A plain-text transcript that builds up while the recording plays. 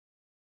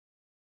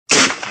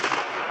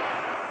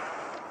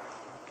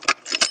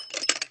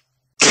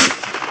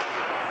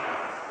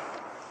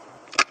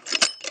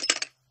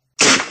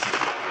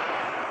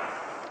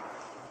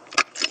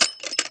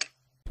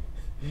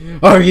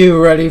Are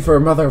you ready for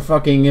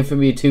motherfucking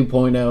Infamy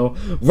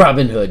 2.0?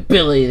 Robin Hood,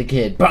 Billy the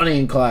Kid, Bonnie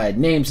and Clyde,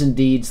 names and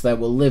deeds that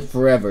will live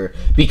forever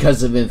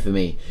because of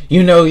infamy.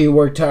 You know you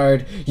worked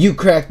hard, you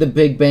cracked the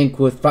big bank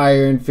with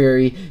fire and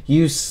fury,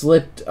 you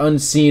slipped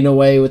unseen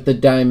away with the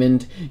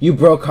diamond, you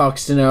broke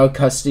Hoxton out of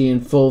custody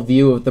in full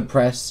view of the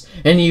press,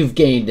 and you've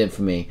gained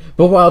infamy.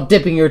 But while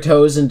dipping your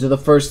toes into the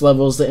first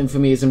levels, the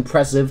infamy is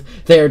impressive.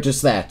 They are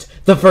just that,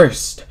 the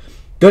first.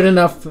 Good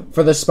enough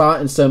for the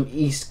spot in some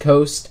East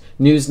Coast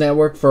news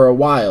network for a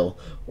while,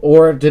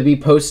 or to be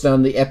posted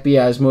on the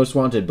FBI's Most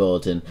Wanted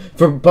bulletin.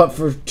 But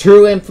for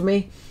true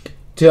infamy,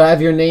 to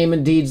have your name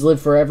and deeds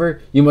live forever,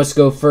 you must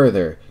go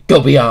further, go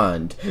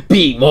beyond,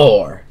 be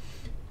more.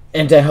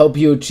 And to help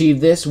you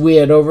achieve this, we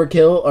at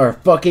Overkill are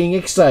fucking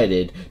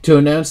excited to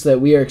announce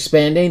that we are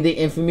expanding the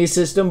infamy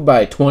system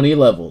by 20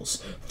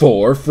 levels,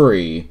 for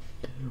free.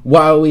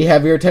 While we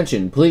have your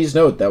attention, please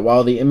note that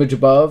while the image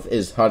above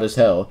is hot as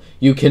hell,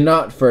 you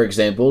cannot, for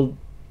example,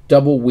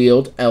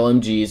 double-wield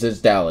LMGs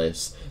as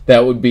Dallas.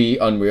 That would be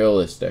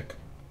unrealistic.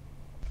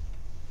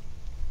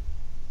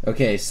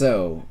 Okay,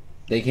 so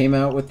they came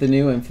out with the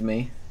new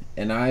Infamy,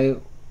 and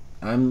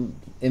I'm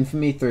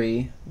Infamy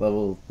 3,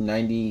 level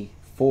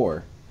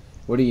 94.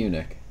 What are you,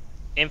 Nick?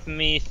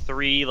 Infamy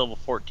 3, level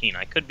 14.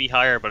 I could be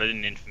higher, but I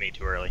didn't Infamy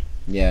too early.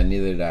 Yeah,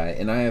 neither did I.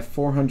 And I have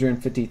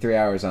 453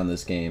 hours on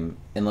this game.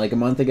 And like a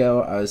month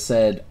ago, I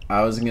said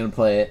I wasn't going to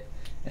play it,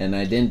 and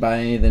I didn't buy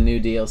any of the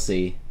new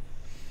DLC.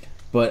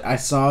 But I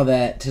saw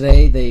that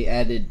today they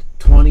added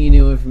 20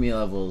 new Infamy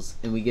levels,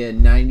 and we get a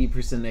 90%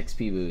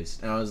 XP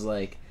boost. And I was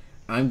like,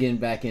 I'm getting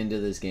back into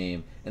this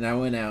game. And I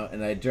went out,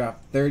 and I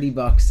dropped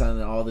 $30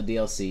 on all the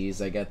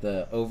DLCs. I got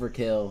the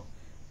Overkill,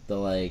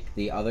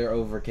 the other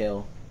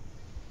Overkill,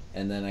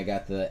 and then I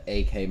got the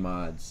AK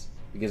mods.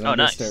 Because I'm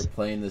going to start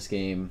playing this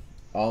game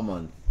all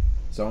month.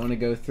 So I want to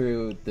go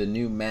through the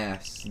new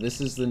masks.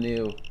 This is the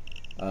new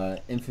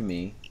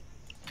Infamy,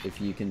 if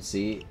you can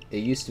see. It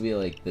used to be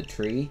like the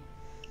tree,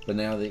 but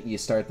now that you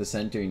start the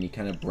center and you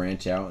kind of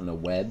branch out in a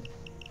web,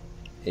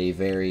 a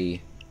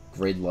very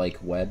grid-like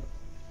web.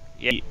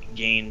 Yeah,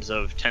 gains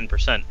of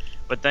 10%,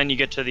 but then you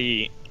get to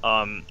the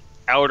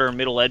outer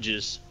middle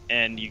edges,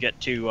 and you get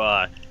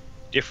to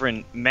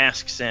different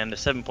masks and a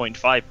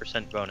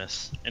 7.5%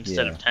 bonus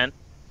instead of 10.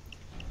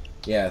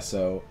 Yeah,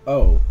 so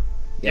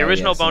the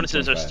original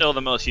bonuses are still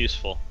the most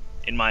useful,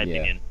 in my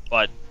opinion,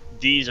 but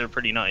these are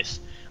pretty nice.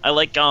 I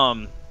like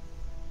I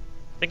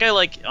think I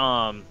like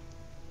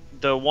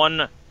the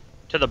one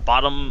to the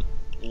bottom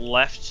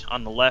left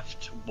on the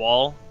left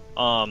wall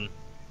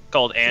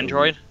called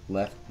Android.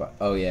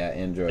 Oh yeah,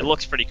 Android. It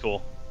looks pretty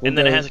cool. And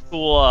then it has a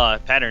cool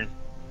pattern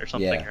or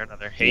something or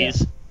another.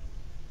 Haze. Yeah.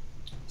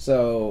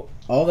 So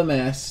all the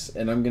masks,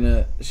 and I'm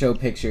gonna show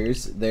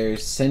pictures.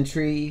 There's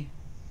Heist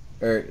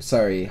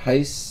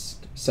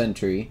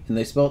Sentry, and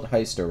they spelled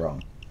Heister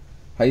wrong.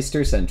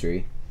 Heister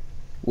Sentry,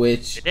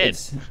 which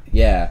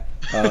the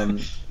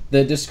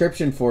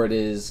description for it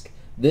is,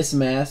 this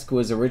mask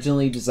was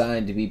originally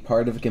designed to be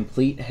part of a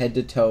complete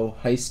head-to-toe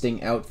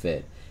heisting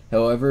outfit.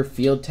 However,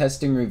 field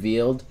testing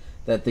revealed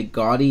that the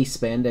gaudy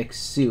spandex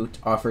suit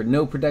offered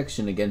no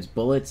protection against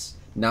bullets,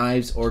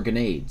 knives, or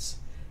grenades.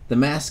 The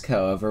mask,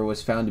 however,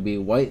 was found to be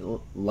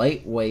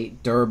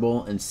lightweight,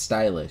 durable, and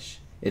stylish.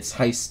 It's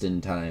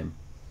heistin' time.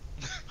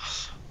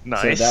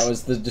 Nice. So that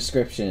was the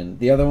description.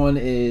 The other one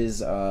is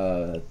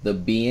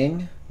the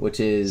Being, which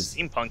is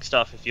steampunk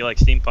stuff, if you like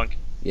steampunk.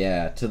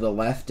 Yeah, to the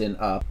left and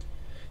up.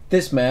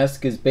 This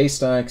mask is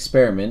based on an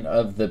experiment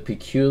of the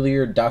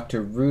peculiar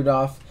Dr.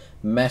 Rudolf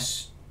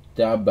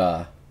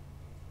Mestaba.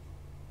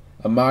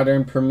 A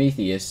modern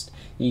Prometheus,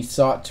 he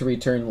sought to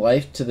return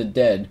life to the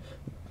dead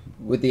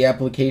with the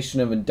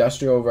application of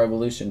Industrial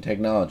Revolution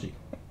technology.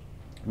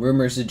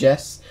 Rumor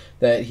suggests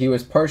that he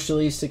was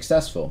partially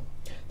successful.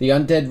 The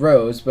undead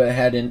rose, but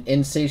had an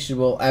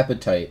insatiable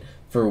appetite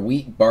for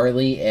wheat,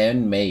 barley,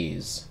 and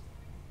maize.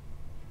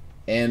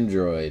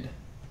 Android.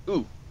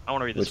 Ooh, I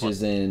want to read this which one. Which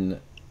is in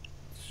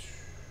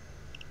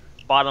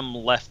bottom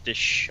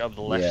leftish of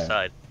the left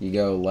side. You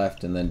go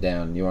left and then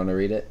down. You want to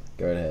read it?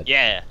 Go ahead.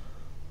 Yeah.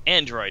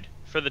 Android.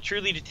 For the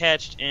truly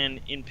detached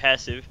and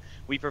impassive,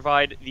 we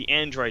provide the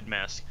Android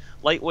mask.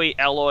 Lightweight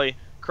alloy,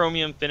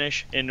 chromium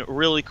finish, and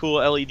really cool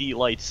LED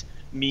lights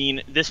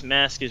mean this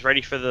mask is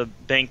ready for the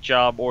bank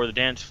job or the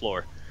dance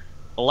floor.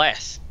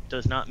 Alas,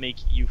 does not make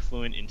you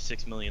fluent in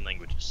 6 million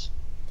languages.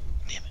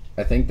 Damn it.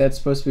 I think that's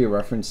supposed to be a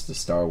reference to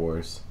Star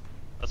Wars.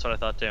 That's what I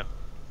thought too.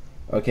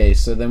 Okay,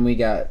 so then we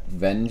got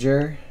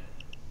Venger.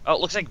 Oh,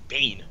 it looks like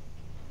Bane.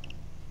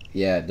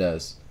 Yeah, it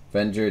does.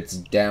 Venger, it's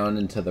down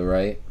and to the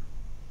right.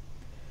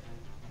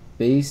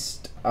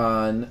 Based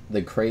on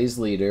the crazed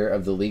leader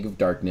of the League of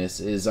Darkness,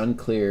 it is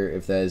unclear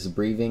if that is a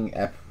breathing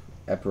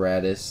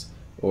apparatus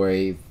or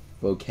a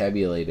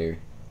vocabulator.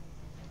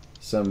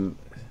 Some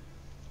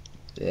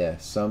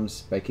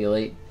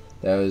speculate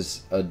that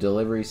was a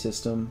delivery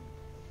system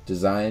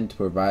designed to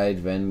provide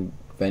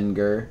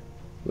Venger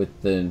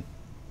with the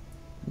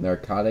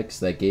narcotics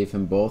that gave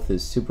him both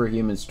his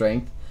superhuman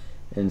strength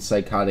and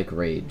psychotic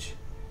rage.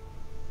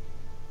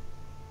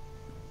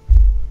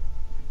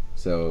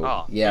 So,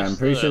 Oh, yeah, there's I'm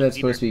pretty the sure that's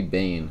leader. supposed to be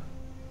Bane.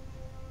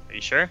 Are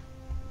you sure?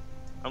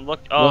 I'm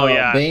looking. Oh, Well,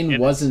 yeah. Bane it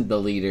wasn't the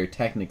leader,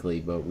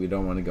 technically, but we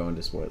don't want to go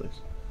into spoilers.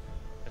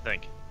 I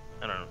think.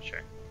 I don't know.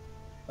 Sure.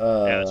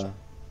 Uh,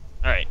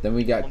 Alright. then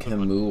we got We'll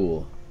move on.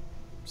 Kamul.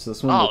 So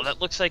this one Oh, looks...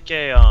 that looks like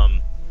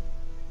a,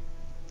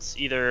 It's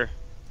either...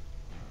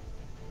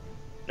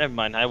 Never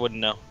mind, I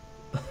wouldn't know.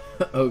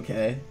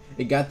 Okay.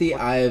 It got the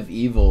Eye of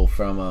Evil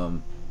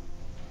from,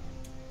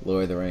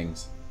 Lord of the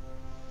Rings.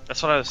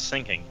 That's what I was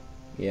thinking.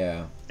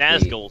 Yeah.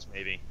 Nazgul's,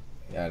 maybe.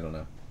 Yeah, I don't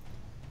know.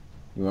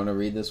 You want to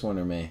read this one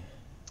or me?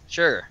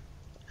 Sure.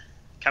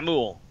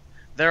 Kamul.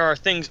 There are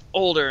things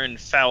older and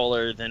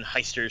fouler than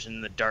heisters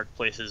in the dark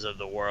places of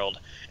the world,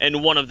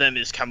 and one of them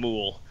is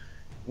Kamul.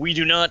 We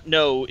do not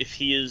know if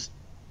he is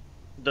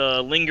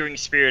the lingering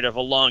spirit of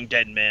a long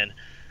dead man,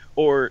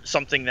 or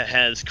something that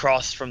has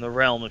crossed from the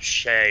realm of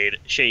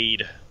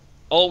shade.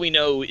 All we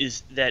know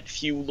is that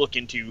few look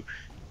into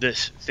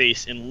this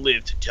face and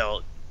live to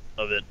tell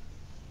of it.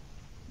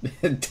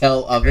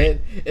 Tell of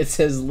it? It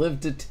says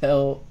live to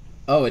tell...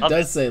 Oh, it Of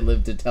does it. say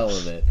live to tell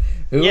of it.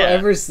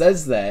 Whoever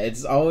says that,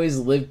 it's always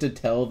live to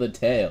tell the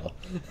tale.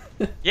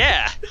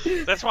 Yeah,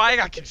 that's why I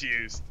got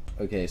confused.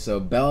 Okay, so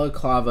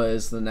Balaclava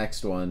is the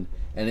next one,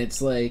 and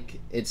it's like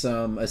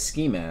a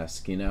ski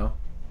mask, you know,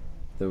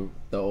 the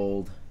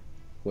old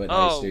what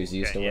heisters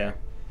used to wear. Yeah.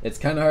 It's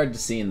kind of hard to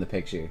see in the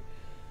picture,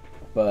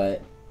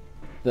 but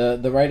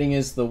the writing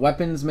is the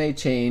weapons may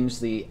change,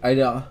 the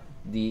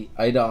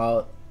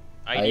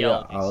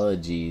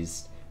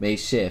ideologies may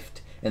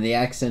shift, and the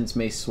accents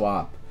may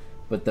swap,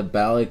 but the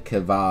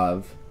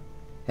Balaclava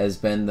has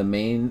been the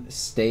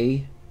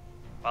mainstay.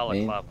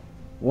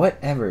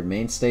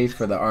 Mainstay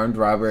for the armed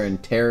robber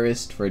and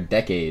terrorist for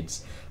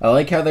decades. I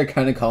like how they're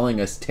kind of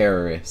calling us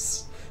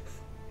terrorists.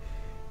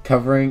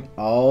 Covering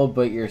all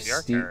but your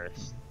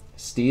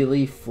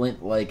steely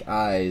flint-like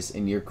eyes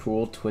and your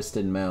cruel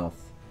twisted mouth.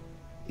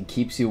 It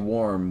keeps you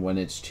warm when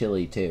it's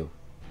chilly too.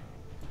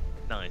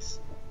 Nice.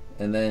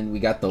 And then we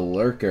got the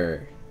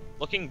Lurker.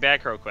 Looking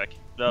back real quick,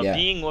 the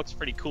being looks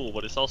pretty cool,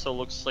 but it also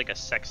looks like a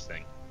sex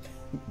thing.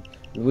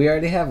 We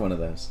already have one of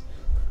those.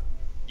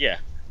 Yeah.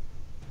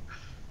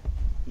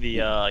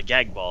 The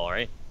gag ball,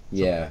 right?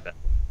 Yeah. Like that.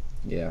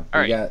 Yeah. All we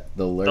right. got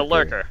the Lurker. The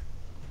Lurker.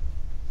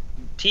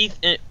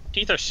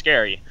 Teeth are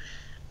scary.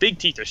 Big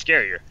teeth are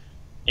scarier.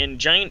 And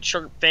giant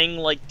sharp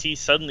fang-like teeth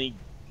suddenly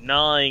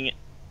gnashing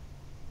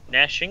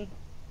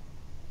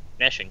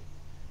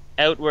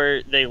out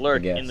where they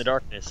lurk in the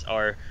darkness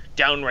are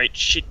downright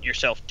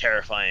shit-yourself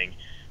terrifying.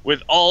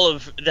 With all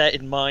of that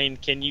in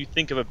mind, can you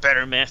think of a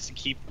better mask to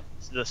keep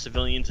the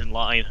civilians in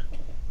line?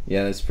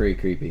 Yeah, that's pretty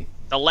creepy.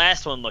 The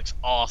last one looks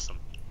awesome.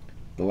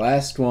 The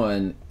last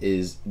one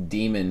is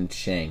Demon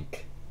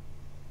Shank,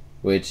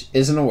 which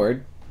isn't a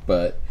word,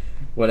 but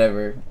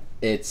whatever.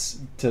 It's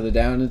to the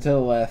down and to the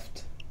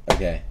left.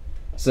 Okay,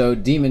 so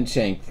Demon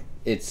Shank,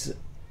 it's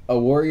a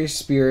warrior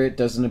spirit,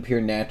 doesn't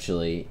appear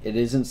naturally. It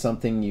isn't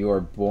something you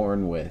are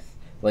born with.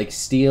 Like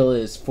steel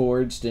is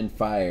forged in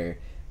fire,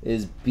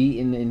 is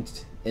beaten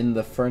in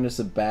the furnace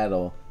of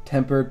battle,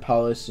 tempered,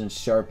 polished, and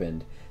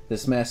sharpened.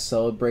 This mask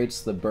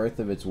celebrates the birth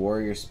of its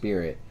warrior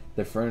spirit,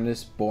 the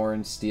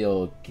furnace-born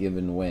steel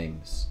given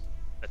wings.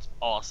 That's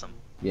awesome.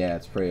 Yeah,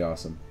 it's pretty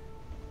awesome.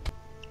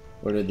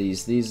 What are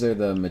these? These are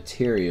the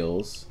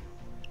materials.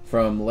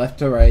 From left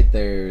to right,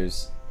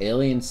 there's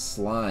Alien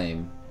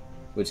Slime,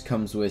 which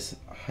comes with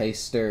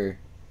Heister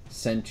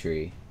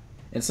Sentry.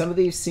 And some of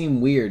these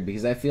seem weird,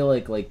 because I feel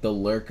like the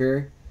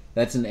Lurker,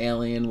 that's an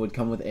alien, would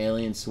come with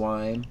Alien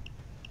Slime.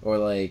 Or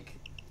like,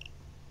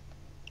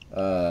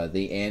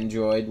 the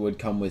Android would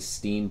come with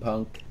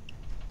Steampunk.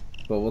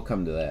 But we'll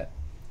come to that.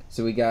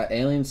 So we got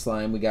Alien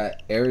Slime, we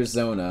got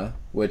Arizona,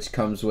 which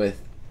comes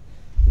with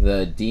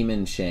the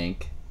Demon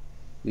Shank.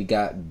 We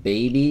got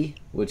Baby,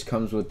 which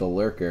comes with the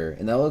Lurker.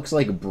 And that looks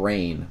like a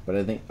brain, but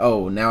I think...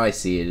 Oh, now I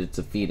see it. It's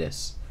a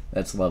fetus.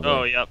 That's lovely.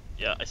 Oh, yep.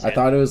 Yeah, I see I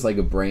thought it was like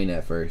a brain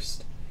at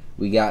first.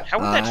 We got How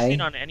would that fit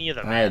on any of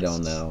the masks? I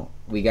don't know.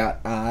 We got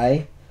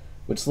Eye,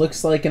 which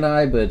looks like an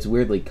eye, but it's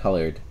weirdly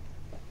colored.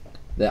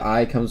 The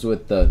eye comes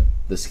with the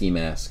ski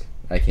mask.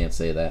 I can't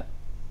say that.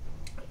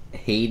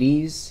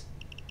 Hades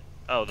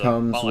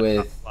comes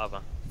with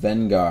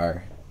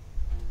Vengar.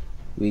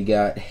 We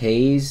got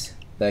Haze,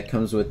 that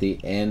comes with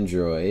the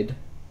Android.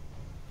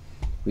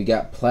 We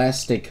got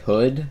Plastic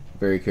Hood,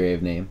 very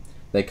creative name,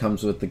 that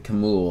comes with the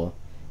Kamul.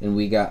 And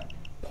we got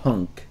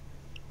Punk,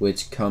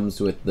 which comes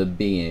with the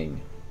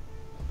Being.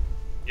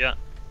 Yeah.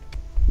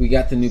 We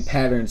got the new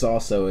patterns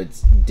also.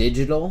 It's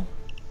Digital.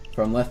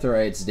 From left to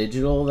right, it's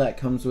Digital, that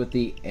comes with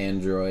the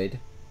Android.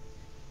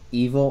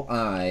 Evil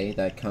Eye,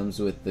 that comes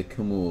with the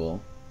Kamul.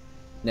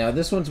 Now,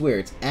 this one's weird.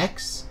 It's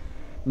X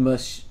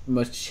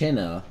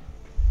Machina,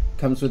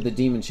 comes with the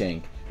Demon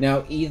Shank.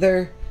 Now,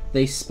 either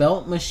they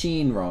spelt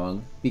machine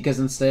wrong, because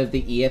instead of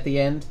the E at the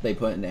end, they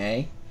put an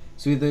A.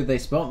 So either they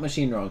spelt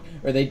machine wrong,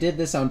 or they did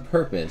this on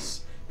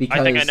purpose, because...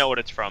 I think I know what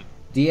it's from.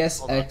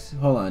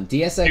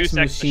 DSX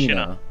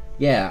Machina.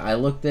 Yeah, I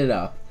looked it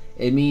up.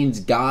 It means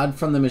God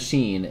from the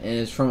Machine, and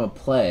it's from a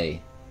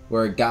play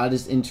where a god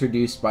is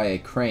introduced by a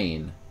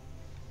crane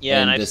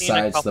Yeah, and I've seen a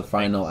decides couple the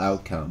final things.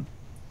 outcome.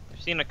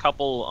 I've seen a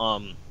couple.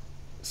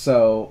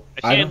 So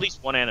I've seen at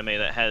least one anime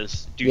that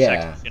has Deus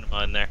Ex yeah,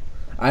 Machina in there.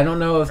 I don't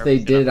know if Or they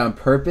Machina. did it on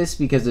purpose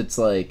because it's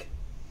like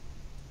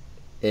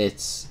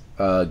it's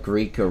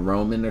Greek or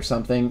Roman or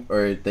something,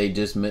 or they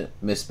just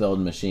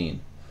misspelled machine.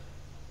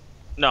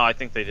 No, I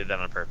think they did that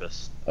on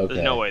purpose. Okay.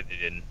 There's no way they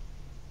didn't.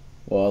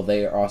 Well,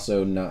 they are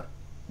also not.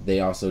 They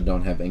also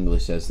don't have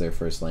English as their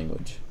first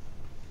language.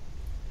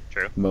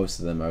 True. Most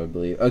of them, I would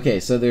believe. Okay,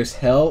 so there's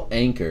Hell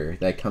Anchor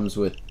that comes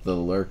with the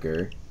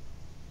Lurker.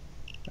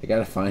 I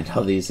gotta find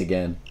all these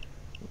again.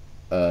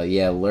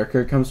 Yeah,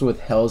 Lurker comes with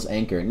Hell's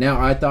Anchor. Now,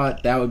 I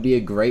thought that would be a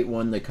great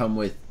one to come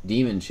with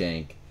Demon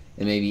Shank.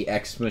 And maybe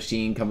X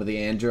Machine come with the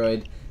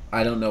Android.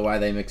 I don't know why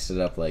they mixed it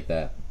up like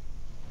that.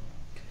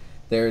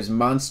 There's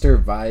Monster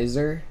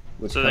Visor.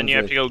 Which So then you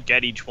have to go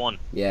get each one.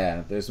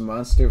 Yeah, there's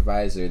Monster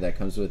Visor that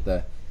comes with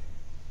the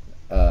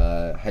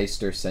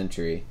Heister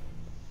Sentry.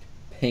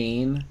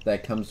 Pain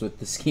that comes with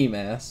the Ski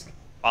Mask.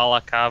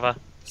 Balaclava.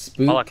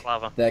 Spook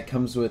Balaclava. that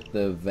comes with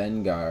the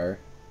Vengar.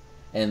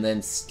 And then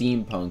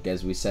Steampunk,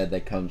 as we said,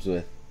 that comes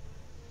with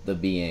the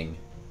Being.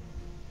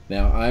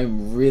 Now,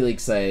 I'm really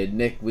excited.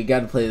 Nick, we got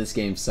to play this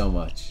game so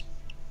much.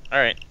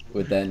 Alright.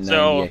 With that 90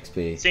 So,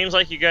 XP. seems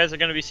like you guys are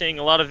going to be seeing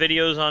a lot of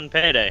videos on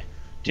PayDay,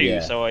 too,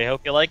 Yeah. so I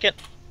hope you like it.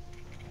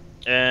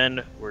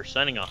 And we're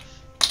signing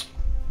off.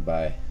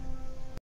 Bye.